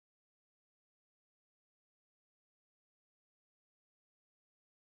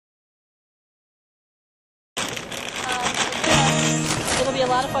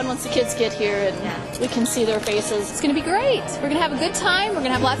lot of fun once the kids get here and we can see their faces. It's going to be great. We're going to have a good time. We're going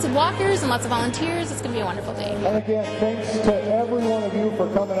to have lots of walkers and lots of volunteers. It's going to be a wonderful day. And again, thanks to every one of you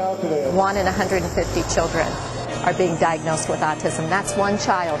for coming out today. 1 in 150 children are being diagnosed with autism. That's one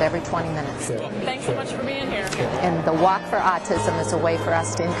child every 20 minutes. Thanks so much for being here. And the Walk for Autism is a way for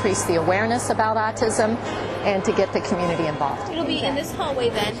us to increase the awareness about autism and to get the community involved. It'll be in this hallway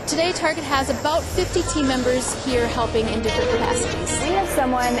then. Today Target has about 50 team members here helping in different capacities. We have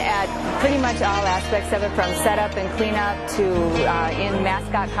someone at pretty much all aspects of it, from setup and cleanup to in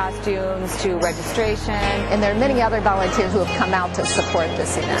mascot costumes to registration. And there are many other volunteers who have come out to support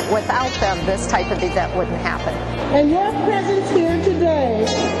this event. Without them, this type of event wouldn't happen. And your presence here today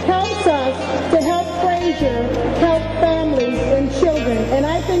helps us to help Fraser help families and children. And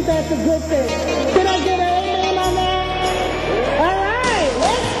I think that's a good thing. Can I get an amen on that? All right,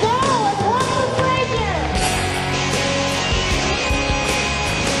 let's go. Let's walk for Fraser.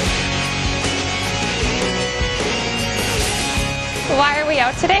 Why are we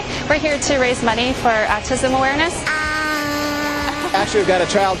out today? We're here to raise money for autism awareness. Actually, we've got a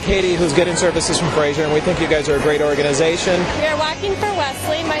child, Katie, who's getting services from Fraser, and we think you guys are a great organization. We are walking for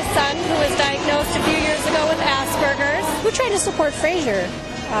Wesley, my son, who was diagnosed a few years ago with Asperger's. We're trying to support Fraser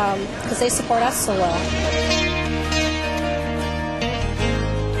because they support us so well.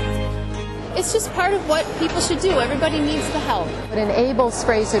 It's just part of what people should do. Everybody needs the help. It enables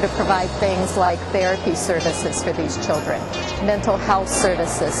Fraser to provide things like therapy services for these children, mental health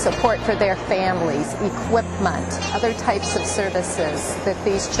services, support for their families, equipment, other types of services that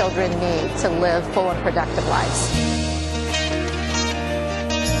these children need to live full and productive lives.